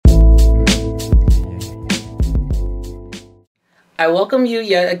I welcome you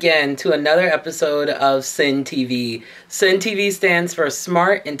yet again to another episode of Sin TV. Sin TV stands for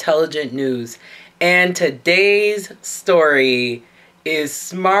Smart Intelligent News. And today's story is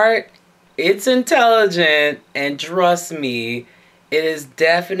smart, it's intelligent, and trust me, it is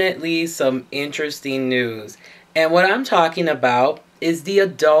definitely some interesting news. And what I'm talking about is the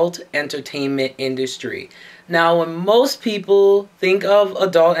adult entertainment industry. Now, when most people think of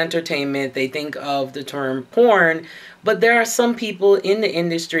adult entertainment, they think of the term porn, but there are some people in the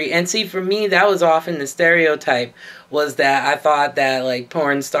industry, and see, for me, that was often the stereotype, was that I thought that, like,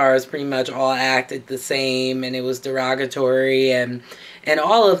 porn stars pretty much all acted the same, and it was derogatory, and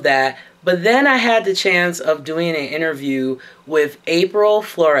all of that. But then I had the chance of doing an interview with April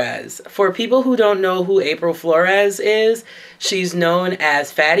Flores. For people who don't know who April Flores is, she's known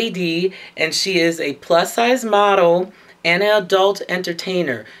as Fatty D, and she is a plus-size model and an adult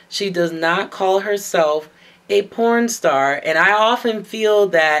entertainer. She does not call herself a porn star, and I often feel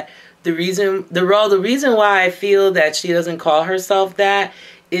that the reason why I feel that she doesn't call herself that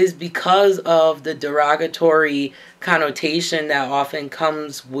is because of the derogatory connotation that often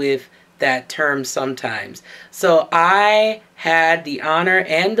comes with that term sometimes. So I had the honor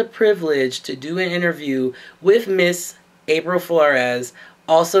and the privilege to do an interview with Miss April Flores,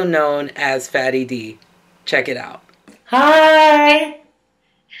 also known as Fatty D. Check it out. Hi!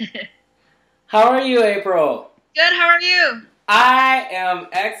 How are you, April? Good, how are you? I am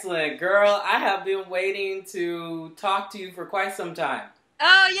excellent, girl. I have been waiting to talk to you for quite some time.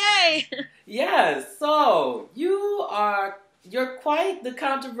 Oh, yay! Yes, so you're quite the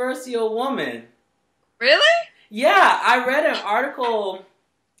controversial woman. Really? Yeah, I read an article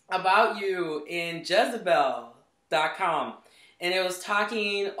about you in Jezebel.com, and it was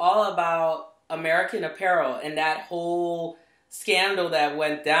talking all about American Apparel and that whole scandal that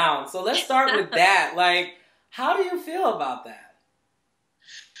went down. So let's start with that. Like, how do you feel about that?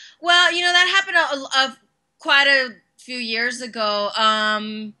 Well, that happened quite a few years ago.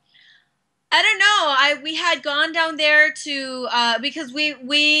 I don't know. We had gone down there to because we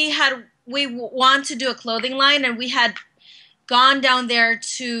want to do a clothing line, and we had gone down there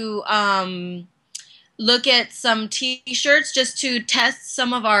to look at some T-shirts just to test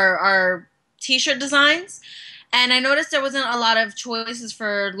some of our T-shirt designs. And I noticed there wasn't a lot of choices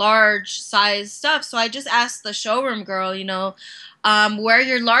for large size stuff, so I just asked the showroom girl, where are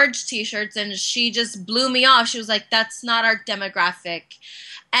your large T-shirts? And she just blew me off. She was like, that's not our demographic.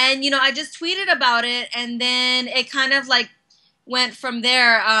 And, I just tweeted about it, and then it kind of like went from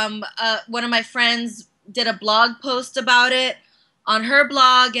there. One of my friends did a blog post about it on her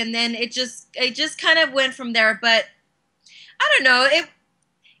blog, and then it just kind of went from there. But I don't know,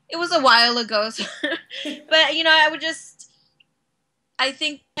 it was a while ago. So but, I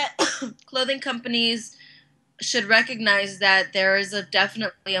think that clothing companies should recognize that there is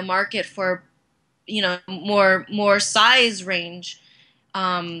definitely a market for, more size ranges.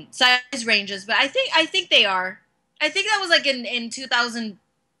 But I think they are. I think that was like in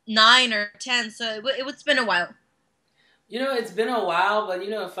 2009 or 10, so it's been a while. It's been a while, but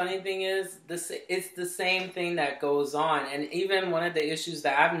the funny thing is, it's the same thing that goes on. And even one of the issues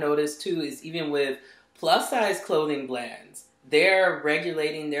that I've noticed too is even with plus size clothing brands, they're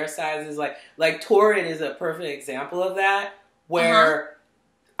regulating their sizes. Like Torrid is a perfect example of that, where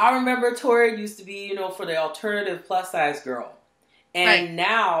I remember Torrid used to be, for the alternative plus size girl. And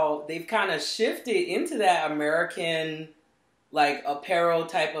now they've kind of shifted into that American, like, apparel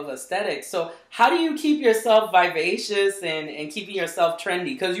type of aesthetic. So how do you keep yourself vivacious and keeping yourself trendy?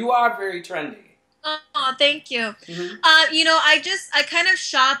 Because you are very trendy. Oh, thank you. Mm-hmm. I kind of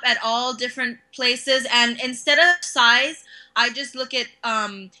shop at all different places, and instead of size, I just look at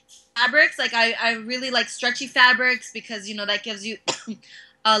fabrics. Like, I really like stretchy fabrics because, that gives you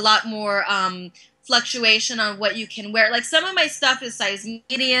a lot more fluctuation on what you can wear. Like, some of my stuff is size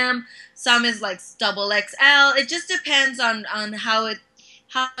medium, some is like double XL. It just depends on how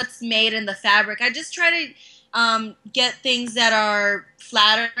it's made in the fabric. I just try to get things that are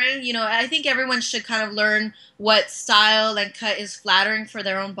flattering. I think everyone should kind of learn what style and cut is flattering for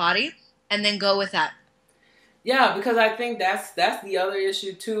their own body, and then go with that. Yeah, because I think that's the other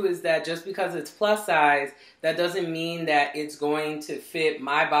issue too, is that just because it's plus size, that doesn't mean that it's going to fit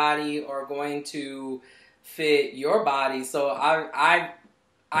my body or going to fit your body. So I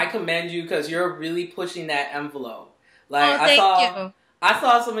commend you, because you're really pushing that envelope. Like, thank you. I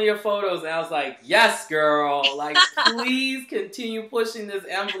saw some of your photos and I was like, yes, girl. Like, please continue pushing this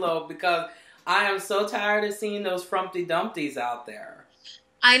envelope, because I am so tired of seeing those Frumpty Dumpties out there.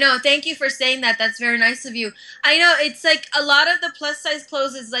 I know. Thank you for saying that. That's very nice of you. I know it's like a lot of the plus size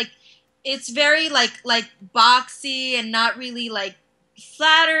clothes is like it's very like boxy and not really like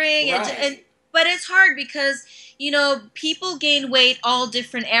flattering, and Right. but it's hard because people gain weight all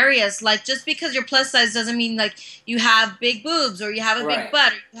different areas. Like, just because you're plus size doesn't mean like you have big boobs or you have a big Right.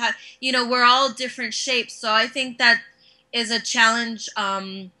 butt, or we're all different shapes. So I think that is a challenge,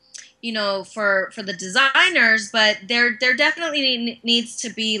 for the designers. But there definitely needs to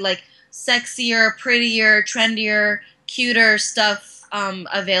be like sexier, prettier, trendier, cuter stuff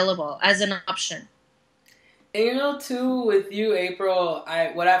available as an option. And too, with you, April,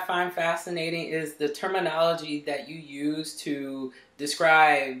 what I find fascinating is the terminology that you use to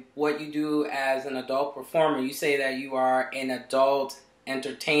describe what you do as an adult performer. You say that you are an adult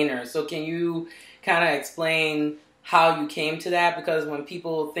entertainer. So can you kind of explain how you came to that? Because when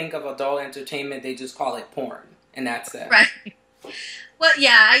people think of adult entertainment, they just call it porn, and that's it. Right. Well,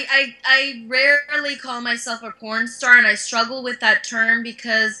 yeah, I rarely call myself a porn star, and I struggle with that term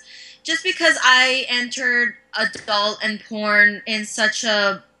because just because I entered adult and porn in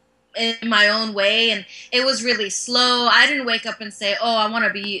my own way, and it was really slow. I didn't wake up and say, "Oh, I want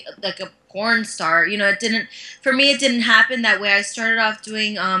to be like a porn star." It didn't for me. It didn't happen that way. I started off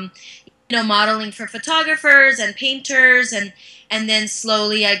doing modeling for photographers and painters, and then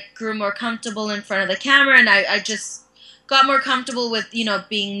slowly I grew more comfortable in front of the camera, and I just got more comfortable with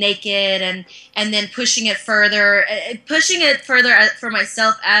being naked, and then pushing it further for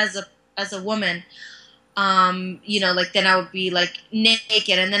myself as a woman. Like, then I would be like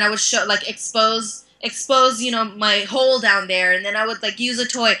naked, and then I would show like expose my hole down there, and then I would like use a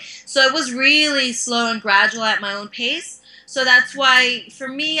toy. So it was really slow and gradual at my own pace. So that's why for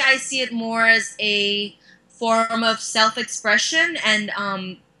me I see it more as a form of self-expression and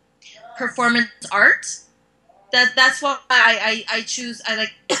performance art. That's why I choose. I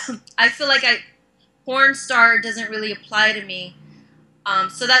like I feel like I porn star doesn't really apply to me.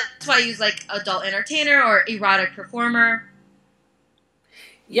 So that's why I use like adult entertainer or erotic performer.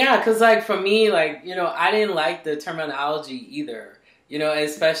 Yeah, because like for me, like, I didn't like the terminology either.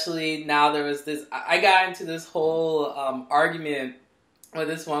 Especially now there was this, I got into this whole argument with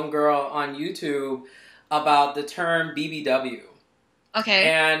this one girl on YouTube about the term BBW.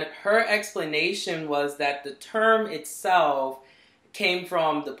 Okay. And her explanation was that the term itself came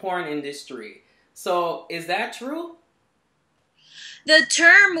from the porn industry. So is that true? The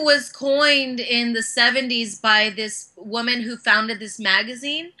term was coined in the 70s by this woman who founded this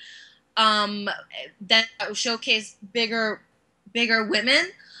magazine um, that showcased bigger women.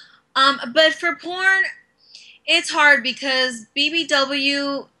 But for porn, it's hard because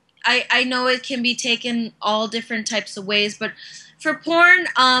BBW, I know it can be taken all different types of ways, but for porn,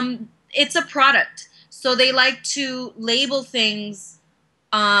 it's a product. So they like to label things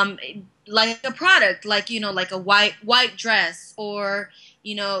um, like a product, like like a white dress, or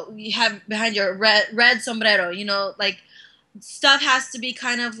you have behind your red sombrero. Like, stuff has to be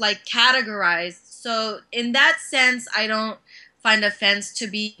kind of like categorized. So in that sense, I don't find offense to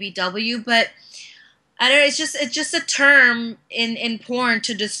BBW, but I don't know, it's just a term in porn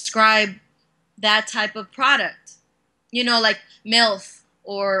to describe that type of product. Like MILF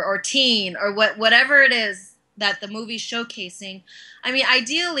or teen or whatever it is that the movie's showcasing. I mean,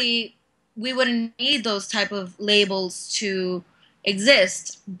 ideally, we wouldn't need those type of labels to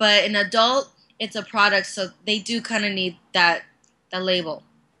exist, but in adult, it's a product, so they do kind of need that label.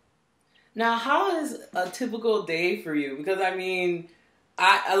 Now, how is a typical day for you? Because I mean,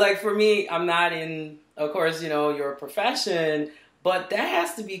 I like for me, I'm not in, of course, your profession, but that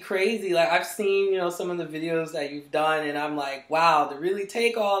has to be crazy. Like I've seen, some of the videos that you've done, and I'm like, wow, to really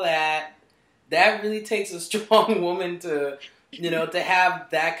take all that, that really takes a strong woman to have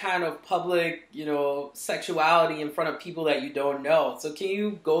that kind of public, sexuality in front of people that you don't know. So can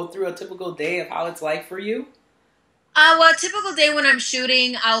you go through a typical day of how it's like for you? Well, a typical day when I'm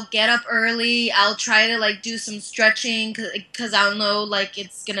shooting, I'll get up early. I'll try to like do some stretching because I'll know like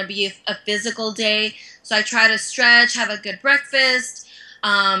it's gonna be a physical day. So I try to stretch, have a good breakfast,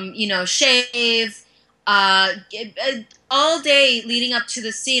 shave. All day leading up to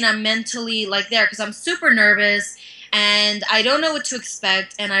the scene, I'm mentally like there because I'm super nervous and I don't know what to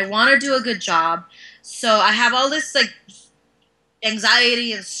expect, and I want to do a good job. So I have all this like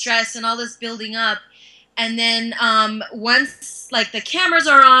anxiety and stress and all this building up. And then once like the cameras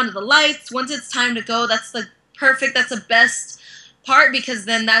are on, the lights, once it's time to go, that's the best part, because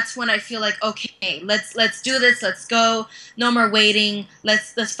then that's when I feel like, okay, let's do this, let's go, no more waiting,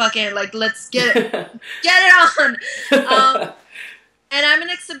 let's fucking like let's get it on. And I'm an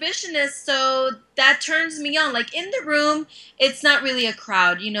exhibitionist, so that turns me on. Like in the room, it's not really a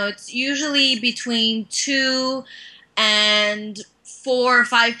crowd, it's usually between 2 and four or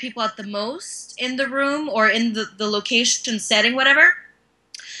five people at the most in the room or in the location setting, whatever.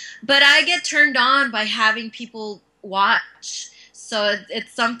 But I get turned on by having people watch. So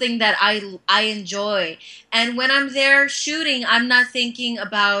it's something that I enjoy. And when I'm there shooting, I'm not thinking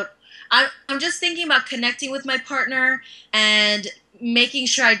about, I'm just thinking about connecting with my partner and making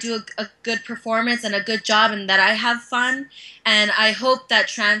sure I do a good performance and a good job and that I have fun. And I hope that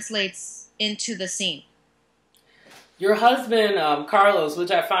translates into the scene. Your husband, Carlos, which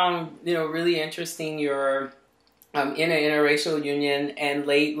I found, really interesting. You're in an interracial union, and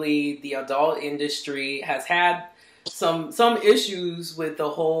lately the adult industry has had some issues with the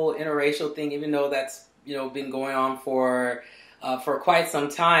whole interracial thing, even though that's been going on for quite some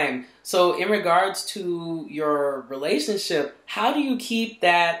time. So, in regards to your relationship, how do you keep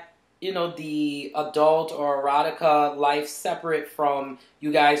that the adult or erotica life separate from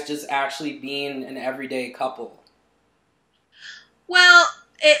you guys just actually being an everyday couple? Well,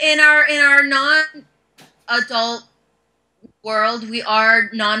 in our non-adult world, we are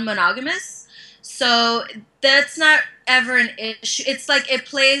non-monogamous, so that's not ever an issue. It's like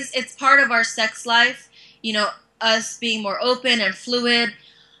it's part of our sex life, us being more open and fluid.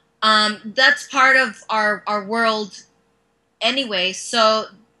 That's part of our world anyway, so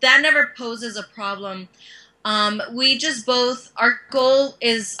that never poses a problem. We just both, our goal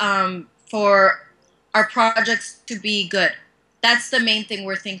is for our projects to be good. That's the main thing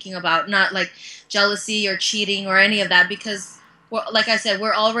we're thinking about, not like jealousy or cheating or any of that, because like I said,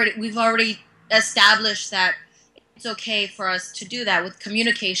 we've already established that it's okay for us to do that with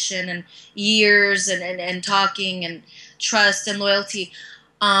communication and years and talking and trust and loyalty.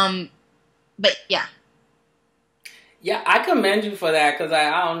 But yeah. Yeah, I commend you for that, because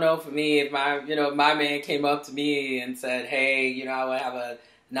I don't know, for me, if my man came up to me and said, hey, I would have a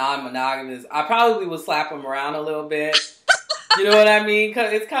non-monogamous, I probably would slap him around a little bit. You know what I mean?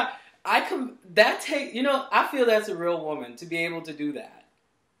 Because it's kind of, I feel that's a real woman to be able to do that.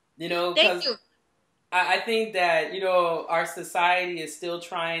 Thank you. I think that, our society is still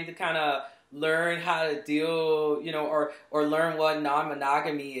trying to kind of learn how to deal, or learn what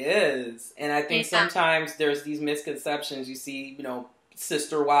non-monogamy is. And I think sometimes there's these misconceptions. You see,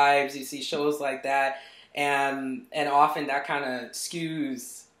 sister wives, you see shows like that, and often that kind of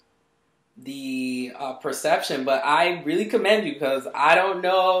skews the perception. But I really commend you, because I don't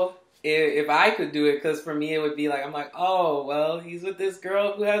know if I could do it, because for me it would be like, I'm like, oh, well, he's with this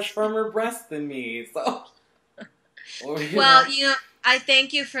girl who has firmer breasts than me, so. Well, I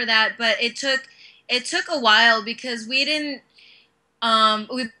thank you for that, but it took a while, because we didn't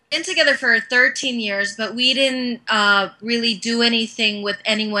we've been together for 13 years, but we didn't really do anything with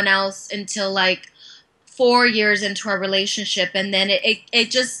anyone else until like 4 years into our relationship. And then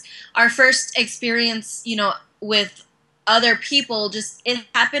it just, our first experience, with other people, just, it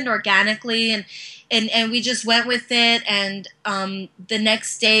happened organically, and we just went with it. And the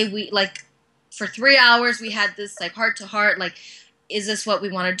next day, we, like, for 3 hours, we had this like heart to heart, like, is this what we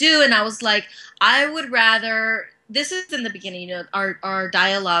want to do? And I was like, I would rather, this is in the beginning, our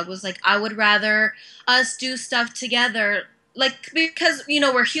dialogue was like, I would rather us do stuff together, like, because,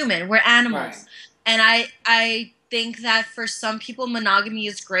 we're human, we're animals. Right. And I think that for some people, monogamy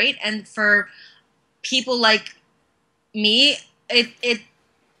is great. And for people like me,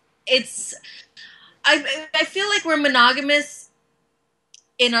 it's, I feel like we're monogamous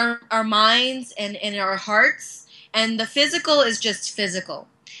in our minds and in our hearts, and the physical is just physical.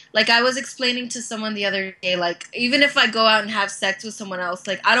 Like, I was explaining to someone the other day, like, even if I go out and have sex with someone else,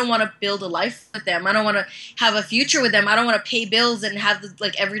 like, I don't want to build a life with them. I don't want to have a future with them. I don't want to pay bills and have the,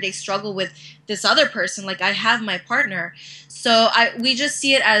 like, everyday struggle with this other person. Like, I have my partner. So we just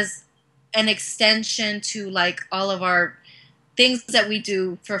see it as an extension to, like, all of our things that we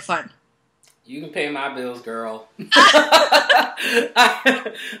do for fun. You can pay my bills, girl. I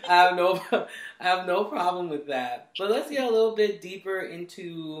have no problem with that. But let's get a little bit deeper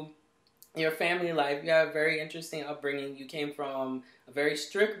into your family life. You have a very interesting upbringing. You came from a very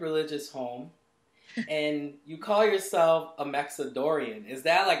strict religious home, and you call yourself a Mexidorian. Is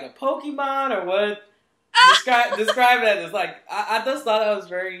that like a Pokemon or what? Describe that as, like, I just thought that was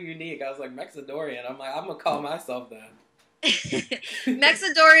very unique. I was like, Mexidorian. I'm like, I'm going to call myself that.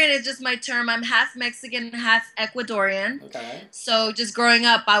 Mexidorian is just my term. I'm half Mexican, half Ecuadorian. Okay. So just growing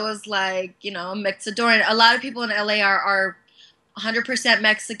up, I was like, Mexidorian. A lot of people in LA are 100%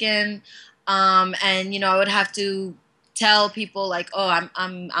 Mexican, and I would have to tell people like, oh,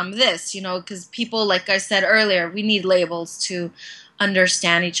 I'm this, because people, like I said earlier, we need labels to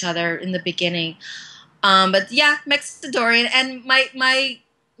understand each other in the beginning. But yeah, Mexidorian, and my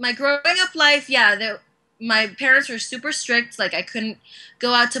growing up life, yeah, my parents were super strict. Like I couldn't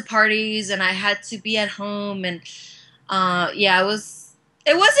go out to parties, and I had to be at home. And yeah,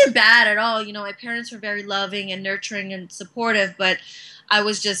 it wasn't bad at all. You know, my parents were very loving and nurturing and supportive, but I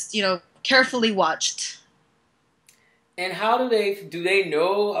was just, you know, carefully watched. And how do they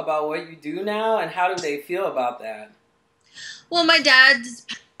know about what you do now, and how do they feel about that? Well, my dad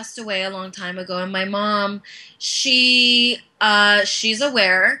passed away a long time ago, and my mom, she's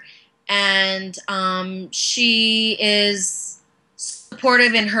aware, and she is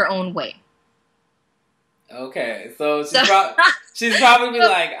supportive in her own way. Okay, so So, she's probably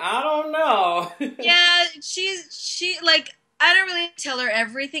like, I don't know. yeah, she like I don't really tell her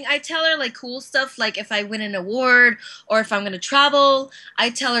everything. I tell her like cool stuff, like if I win an award or if I'm gonna travel. I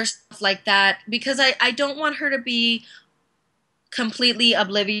tell her stuff like that because I don't want her to be completely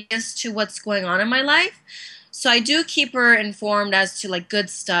oblivious to what's going on in my life. So I do keep her informed as to like good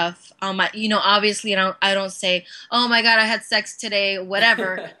stuff. You know, obviously I don't say, "Oh my God, I had sex today,"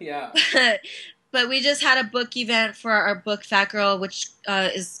 whatever. Yeah. But we just had a book event for our book Fat Girl, which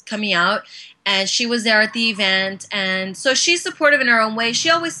is coming out, and she was there at the event, and so she's supportive in her own way. She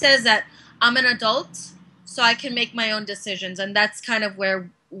always says that I'm an adult, so I can make my own decisions, and that's kind of where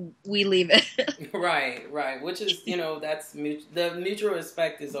we leave it. Right, right. Which is, the mutual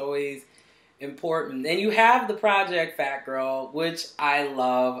respect is always important. And you have the project Fat Girl, which I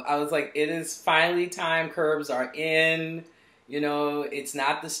love. I was like, it is finally time. Curves are in. You know, it's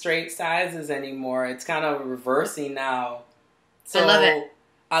not the straight sizes anymore. It's kind of reversing now. I love it.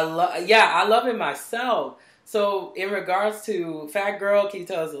 I love it myself. So in regards to Fat Girl, can you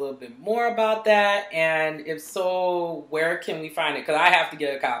tell us a little bit more about that? And if so, where can we find it? Because I have to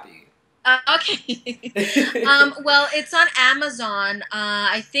get a copy. Okay. Well, it's on Amazon.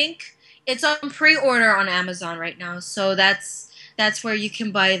 I think it's on pre-order on Amazon right now. So that's where you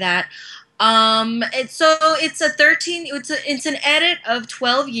can buy that. It's an edit of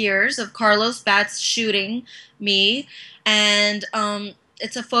 12 years of Carlos Batz shooting me, and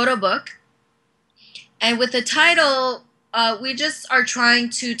it's a photo book. And with the title, we just are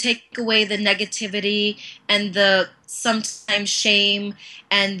trying to take away the negativity and the sometimes shame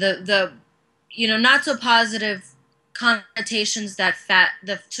and the not so positive connotations that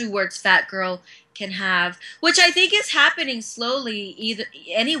the two words fat girl can have, which I think is happening slowly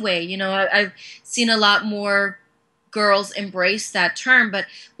anyway. You know, I've seen a lot more girls embrace that term, but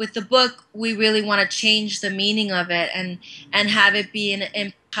with the book we really want to change the meaning of it and have it be an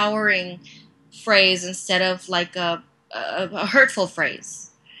empowering phrase instead of like a hurtful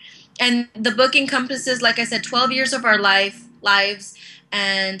phrase. And the book encompasses, like I said, 12 years of our lives,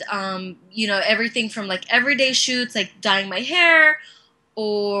 and everything from like everyday shoots like dyeing my hair,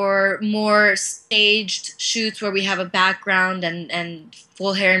 or more staged shoots where we have a background and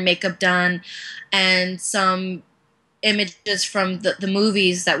full hair and makeup done, and some images from the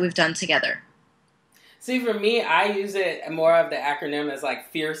movies that we've done together. See, for me, I use it more of the acronym as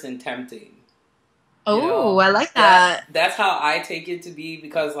like fierce and tempting. Oh, I like that. That's how I take it to be,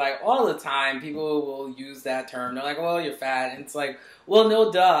 because like all the time people will use that term. They're like, well, you're fat. And it's like, well,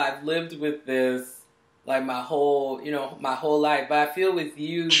 no, duh. I've lived with this like my whole life. But I feel with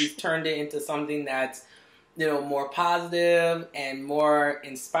you, you've turned it into something that's, more positive and more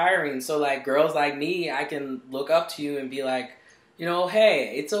inspiring. So like girls like me, I can look up to you and be like,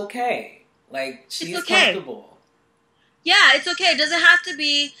 hey, it's okay. Like, she's comfortable. Yeah, it's okay. It doesn't have to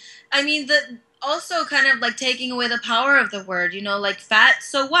be, I mean, also kind of like taking away the power of the word, like fat,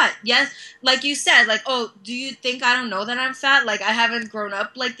 so what? Yes, like you said, like, oh, do you think I don't know that I'm fat? Like, I haven't grown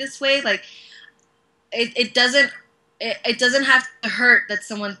up like this way. Like, it doesn't have to hurt that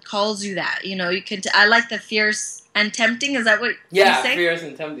someone calls you that. You can. I like the fierce and tempting. Is that what you say? Fierce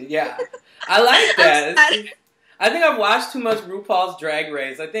and tempting. Yeah, I like that. I think I've watched too much RuPaul's Drag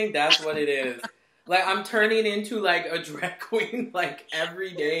Race. I think that's what it is. Like, I'm turning into like a drag queen like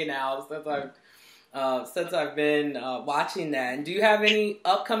every day now since I've been watching that. And do you have any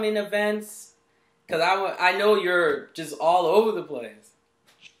upcoming events? Because I know you're just all over the place.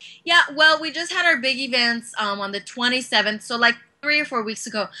 Yeah, well, we just had our big events on the 27th, so like 3 or 4 weeks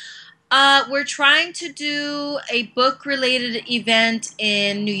ago. We're trying to do a book-related event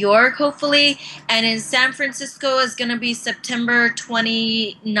in New York, hopefully, and in San Francisco is going to be September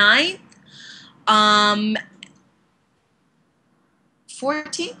 29th.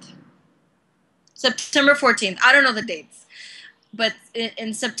 14th? September 14th. I don't know the dates. But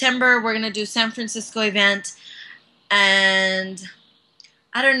in September, we're going to do San Francisco event, and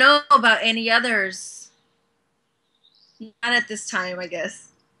I don't know about any others. Not at this time, I guess.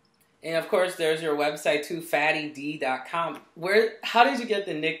 And of course, there's your website too, fattyd.com. How did you get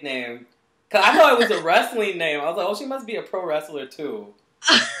the nickname Because I thought it was a wrestling name. I was like, oh, she must be a pro wrestler too.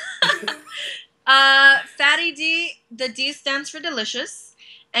 Fatty D, the D stands for delicious,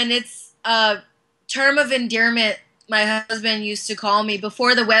 and it's a term of endearment my husband used to call me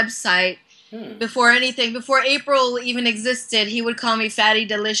before the website. Before anything, before April even existed, he would call me Fatty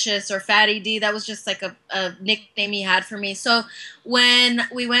Delicious or Fatty D. That was just like a nickname he had for me. So when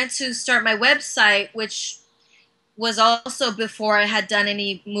we went to start my website, which was also before I had done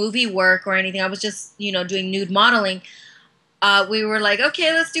any movie work or anything, I was just, doing nude modeling. We were like,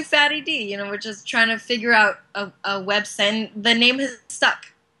 okay, let's do Fatty D. We're just trying to figure out a website, and the name has stuck.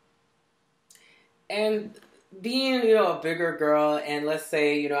 And being, a bigger girl, and let's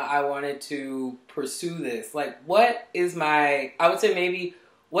say, I wanted to pursue this, like, what is I would say maybe,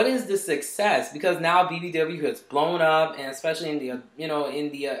 what is the success? Because now BBW has blown up, and especially in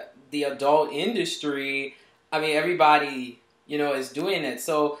the adult industry, I mean, everybody, is doing it.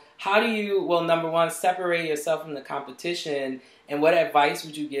 So how do you, well, number one, separate yourself from the competition, and what advice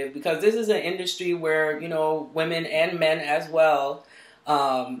would you give? Because this is an industry where, women and men as well,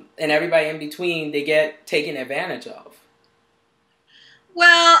 and everybody in between, they get taken advantage of.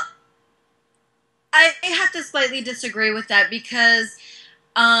 Well, I have to slightly disagree with that because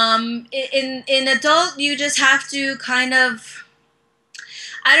in adult, you just have to kind of,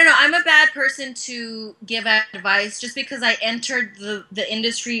 I don't know, I'm a bad person to give advice just because I entered the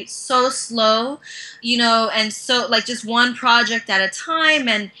industry so slow, and so like just one project at a time,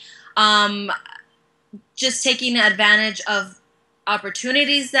 and just taking advantage of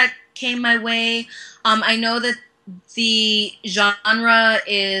opportunities that came my way. I know that the genre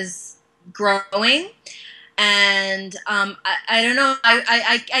is growing, and I don't know.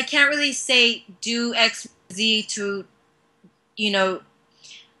 I can't really say do X, Z to,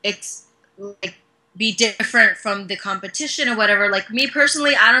 like be different from the competition or whatever. Like me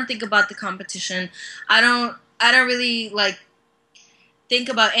personally, I don't think about the competition. I don't really like think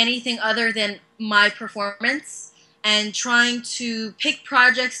about anything other than my performance and trying to pick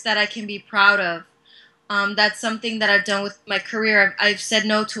projects that I can be proud of. That's something that I've done with my career. I've said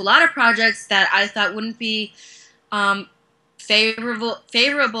no to a lot of projects that I thought wouldn't be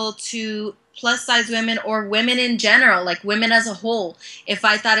favorable to plus size women or women in general, like women as a whole. If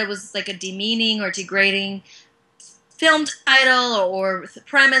I thought it was like a demeaning or degrading film title or the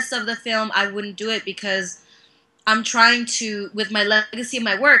premise of the film, I wouldn't do it because I'm trying to, with my legacy of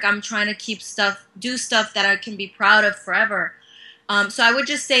my work, I'm trying to do stuff that I can be proud of forever. So I would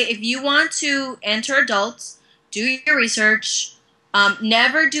just say, if you want to enter adults, do your research.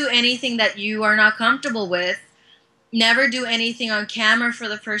 Never do anything that you are not comfortable with. Never do anything on camera for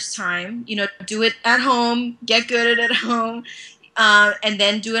the first time. Do it at home, get good at it at home, and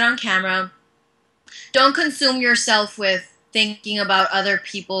then do it on camera. Don't consume yourself with thinking about other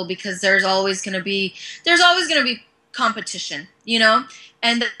people because there's always going to be competition,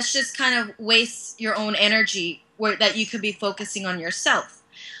 and that's just kind of wastes your own energy that you could be focusing on yourself.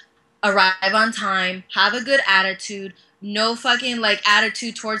 Arrive on time, have a good attitude, no fucking like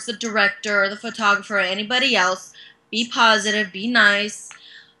attitude towards the director or the photographer or anybody else. Be positive, be nice,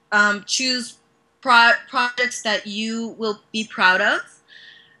 choose projects that you will be proud of,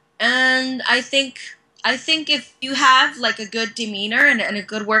 and I think if you have like a good demeanor and a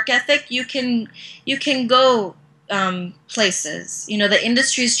good work ethic, you can go places. The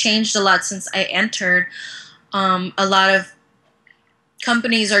industry's changed a lot since I entered. A lot of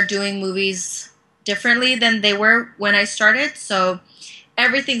companies are doing movies differently than they were when I started, so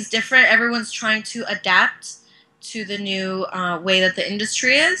everything's different. Everyone's trying to adapt to the new way that the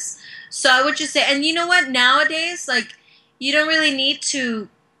industry is. So I would just say, and you know what, nowadays, like, you don't really need to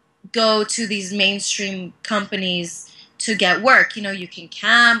go to these mainstream companies to get work. You can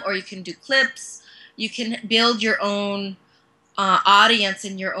cam, or you can do clips. You can build your own audience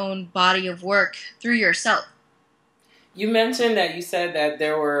and your own body of work through yourself. You mentioned that you said that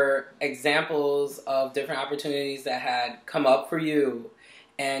there were examples of different opportunities that had come up for you,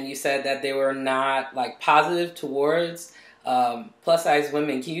 and you said that they were not like positive towards plus size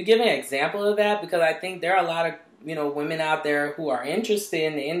women. Can you give an example of that? Because I think there are a lot of women out there who are interested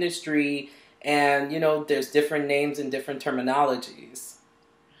in the industry, and there's different names and different terminologies.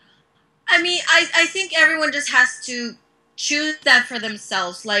 I mean, I think everyone just has to choose that for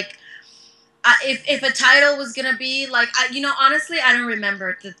themselves. Like, if a title was gonna be like, honestly, I don't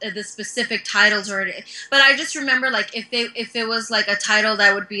remember the specific titles or anything, but I just remember like if it was like a title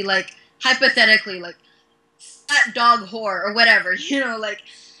that would be like hypothetically like fat dog whore or whatever, like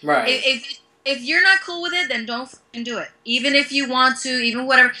right. if you're not cool with it, then don't fucking do it. Even if you want to, even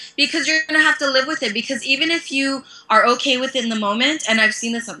whatever, because you're gonna have to live with it. Because even if you are okay with it in the moment, and I've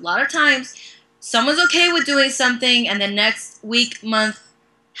seen this a lot of times, someone's okay with doing something, and the next week, month,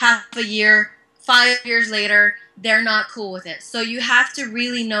 half a year, 5 years later, they're not cool with it. So you have to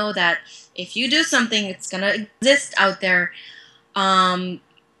really know that if you do something, it's gonna exist out there. And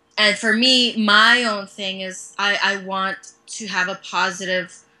for me, my own thing is I want to have a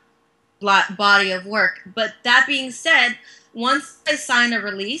positive body of work. But that being said, once I sign a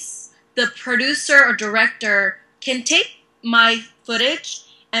release, the producer or director can take my footage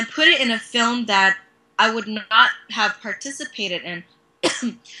and put it in a film that I would not have participated in,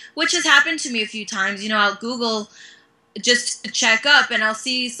 which has happened to me a few times. You know, I'll Google just to check up, and I'll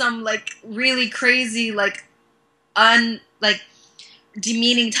see some like really crazy like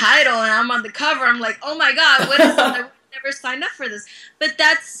demeaning title, and I'm on the cover. I'm like, oh my god, what is this? I never signed up for this. But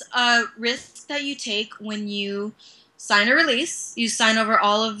that's a risk that you take when you sign a release. You sign over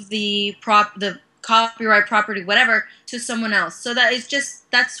all of the copyright, property, whatever, to someone else. So that is just,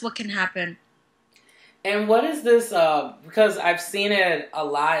 that's what can happen. And what is this? Because I've seen it a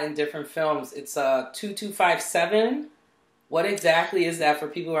lot in different films. It's 2257. What exactly is that for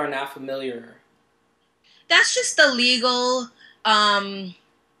people who are not familiar? That's just the legal. I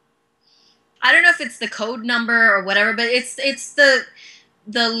don't know if it's the code number or whatever, but it's the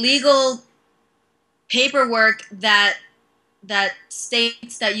legal paperwork that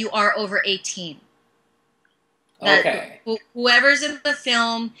states that you are over 18. That Okay. Whoever's in the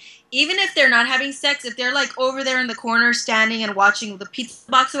film, even if they're not having sex, if they're like over there in the corner standing and watching the pizza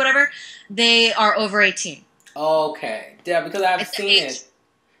box or whatever, they are over 18. Okay. Yeah, because I've It's seen it.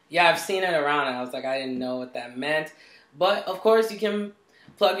 Yeah, I've seen it around, and I was like, I didn't know what that meant. But, of course, you can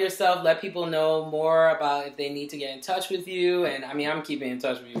plug yourself, let people know more about if they need to get in touch with you. And, I mean, I'm keeping in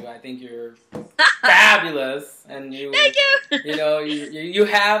touch with you. I think you're fabulous. And you, Thank you. You know, you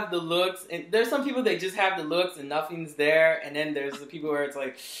have the looks. And there's some people that just have the looks and nothing's there. And then there's the people where it's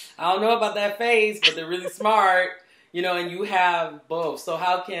like, I don't know about that face, but they're really smart. You know, and you have both. So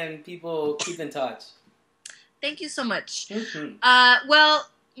how can people keep in touch? Thank you so much. Mm-hmm. Well,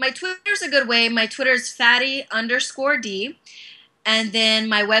 my Twitter's a good way. My Twitter's fatty_d. And then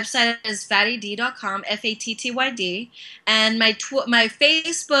my website is fattyd.com, FATTYD. And my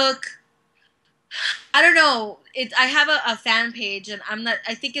Facebook, I don't know. I have a fan page, and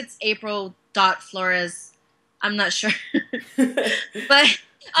I think it's April.Flores. I'm not sure. But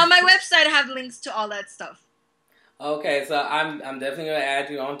on my website, I have links to all that stuff. Okay, so I'm definitely going to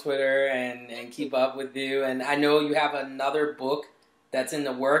add you on Twitter and keep up with you. And I know you have another book that's in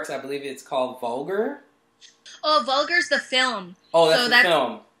the works. I believe it's called Vulgar. Oh, Vulgar's the film. Oh, that's the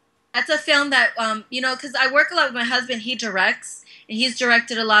film. That's a film that, because I work a lot with my husband. He directs, and he's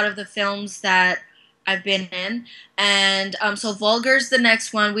directed a lot of the films that I've been in. And so Vulgar's the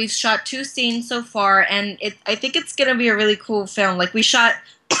next one. We've shot 2 scenes so far, and I think it's going to be a really cool film. Like, we shot,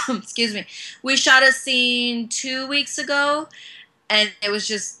 excuse me, we shot a scene 2 weeks ago, and it was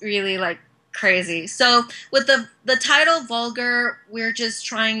just really, like, crazy. So with the title Vulgar, we're just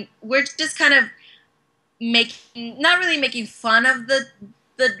kind of not really making fun of the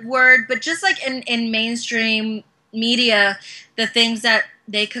word, but just like in mainstream media, the things that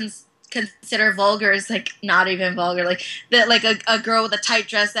they consider vulgar is like not even vulgar. Like that, like a girl with a tight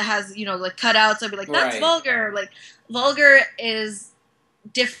dress that has like cutouts. I'd be like, that's Right. vulgar. Like vulgar is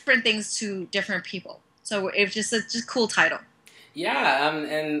different things to different people. So it's just a cool title. Yeah,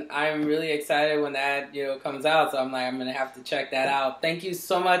 and I'm really excited when that comes out. So I'm gonna have to check that out. Thank you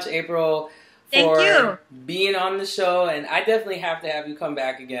so much, April, for being on the show. And I definitely have to have you come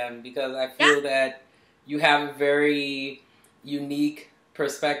back again, because I feel that you have a very unique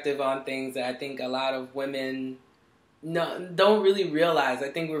perspective on things that I think a lot of women don't really realize. I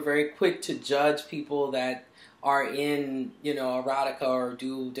think we're very quick to judge people that are in erotica or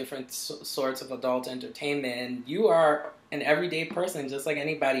do different sorts of adult entertainment, and you are an everyday person just like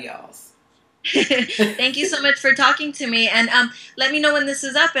anybody else. Thank you so much for talking to me, and let me know when this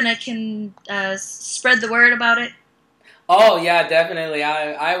is up, and I can spread the word about it. Oh yeah, definitely.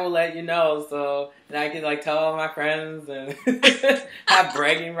 I will let you know, so and I can tell all my friends and have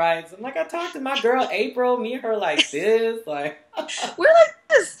bragging rights. I'm like, I talked to my girl April, me and her like this, like we're like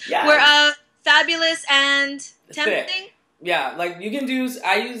this. Yeah. We're fabulous and tempting. Thick. Yeah, you can do.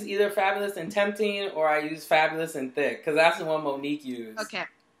 I use either fabulous and tempting, or I use fabulous and thick, because that's the one Monique used. Okay.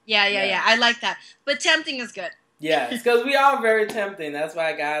 Yeah. I like that. But tempting is good. Yeah, it's because we are very tempting. That's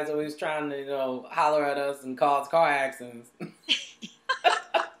why guys are always trying to, holler at us and cause car accidents.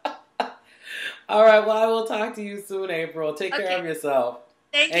 All right, well, I will talk to you soon, April. Take care of yourself.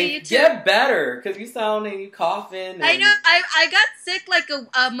 Thank you. And You too. get better, because you sounding, you coughing. And... I know. I got sick like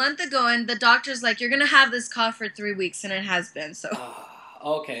a month ago, and the doctor's like, "You're gonna have this cough for 3 weeks," and it has been. So.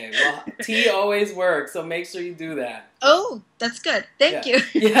 Okay. Well, tea always works, so make sure you do that. Oh, that's good. Thank you.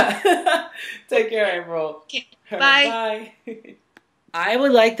 Yeah. Take care, April. Okay. Bye. Bye. I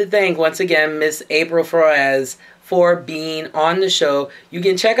would like to thank once again Miss April Flores for being on the show. You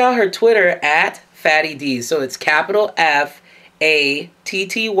can check out her Twitter at Fatty D. So it's capital FATTY,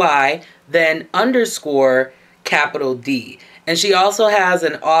 then underscore capital D. And she also has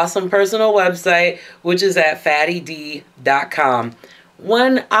an awesome personal website, which is at fattyd.com.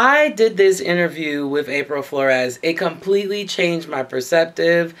 When I did this interview with April Flores, it completely changed my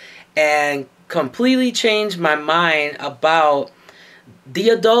perspective and completely changed my mind about the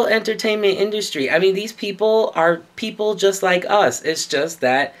adult entertainment industry. I mean, these people are people just like us. It's just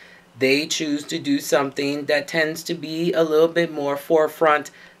that they choose to do something that tends to be a little bit more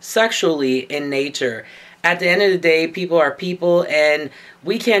forefront sexually in nature. At the end of the day, people are people, and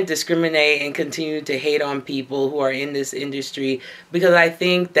we can't discriminate and continue to hate on people who are in this industry, because I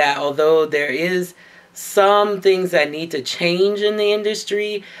think that although there is some things that need to change in the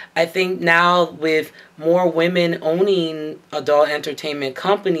industry, I think now with more women owning adult entertainment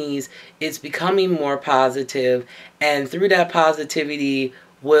companies, it's becoming more positive, and through that positivity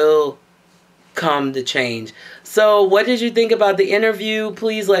will come the change. So what did you think about the interview?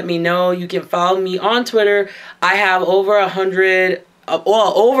 Please let me know. You can follow me on Twitter. I have over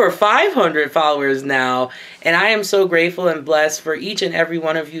 500 followers now, and I am so grateful and blessed for each and every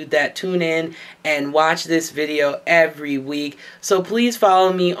one of you that tune in and watch this video every week. So please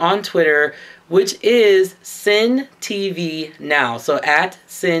follow me on Twitter, which is Sin TV Now. So at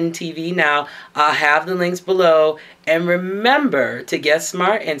Sin TV Now. I'll have the links below. And remember to get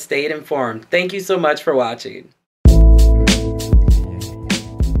smart and stay informed. Thank you so much for watching.